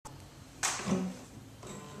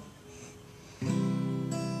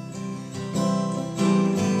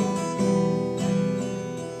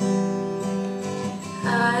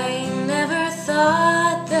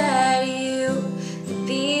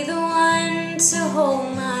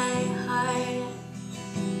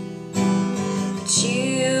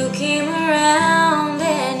you came around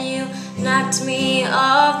and you knocked me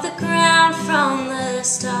off the ground from the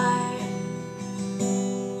start.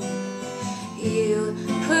 You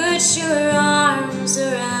put your arms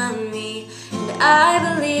around me, and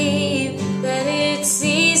I believe that it's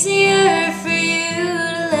easier for you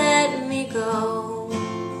to let me go.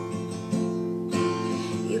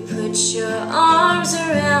 You put your arms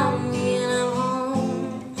around me and I'm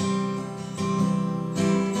home.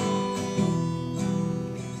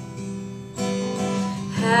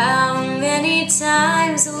 How many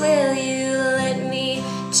times will you let me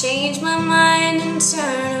change my mind and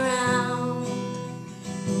turn around?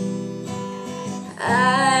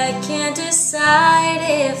 I can't decide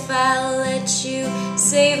if I'll let you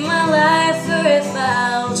save my life or if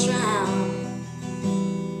I'll drown.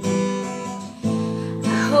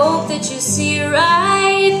 I hope that you see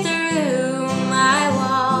right through my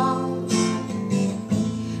walls.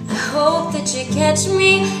 I hope that you catch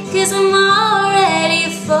me, 'cause I'm already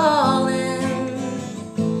falling.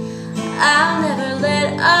 I'll never let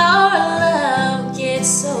our love get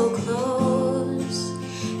so close.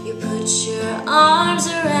 You put your arms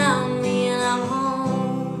around me and I'm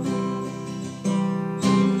home.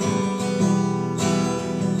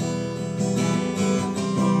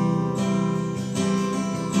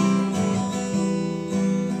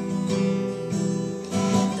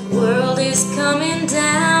 The world is coming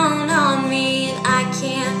down on me and I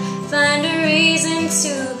can't find a reason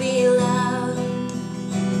to be loved.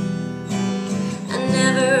 I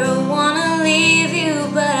never wanna leave you,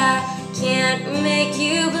 but I can't make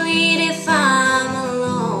you bleed if I'm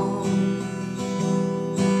alone.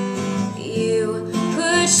 You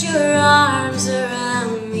put your arms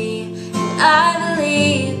around me, and I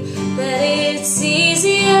believe that it's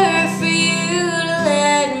easier for you to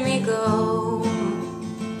let me go.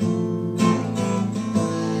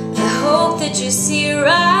 I hope that you see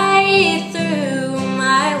right through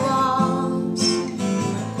my walls.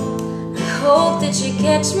 I hope that you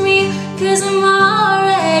catch me, 'cause I'm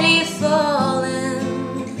already falling.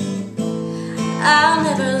 I'll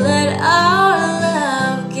never let our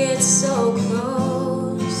love get so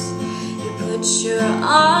close. You put your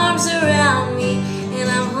arms around me and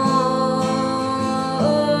I'm home.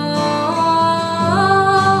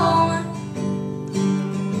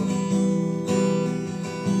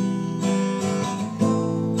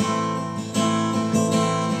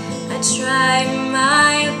 I tried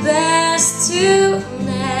my best to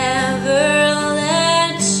never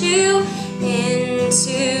let you in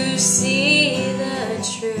to see the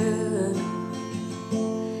truth,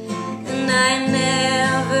 and I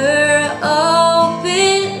never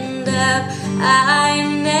opened up. I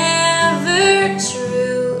never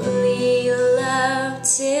truly loved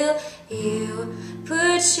till you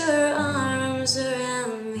put your arms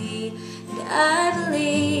around me, and I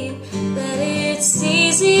believe that it's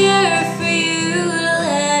easier for you to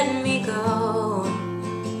let me go.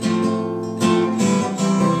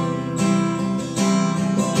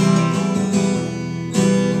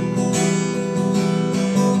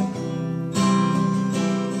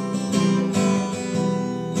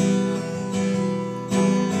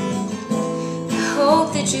 I hope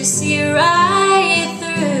that you see right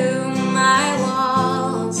through my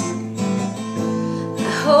walls.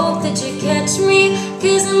 I hope that you catch me,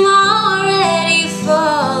 'cause I'm already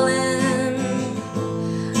falling.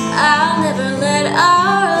 I'll never let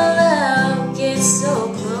our love get so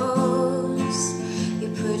close. You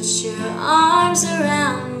put your arms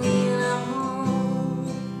around me and I'm home.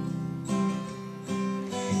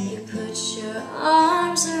 You put your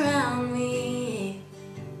arms around me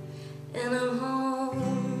and I'm home.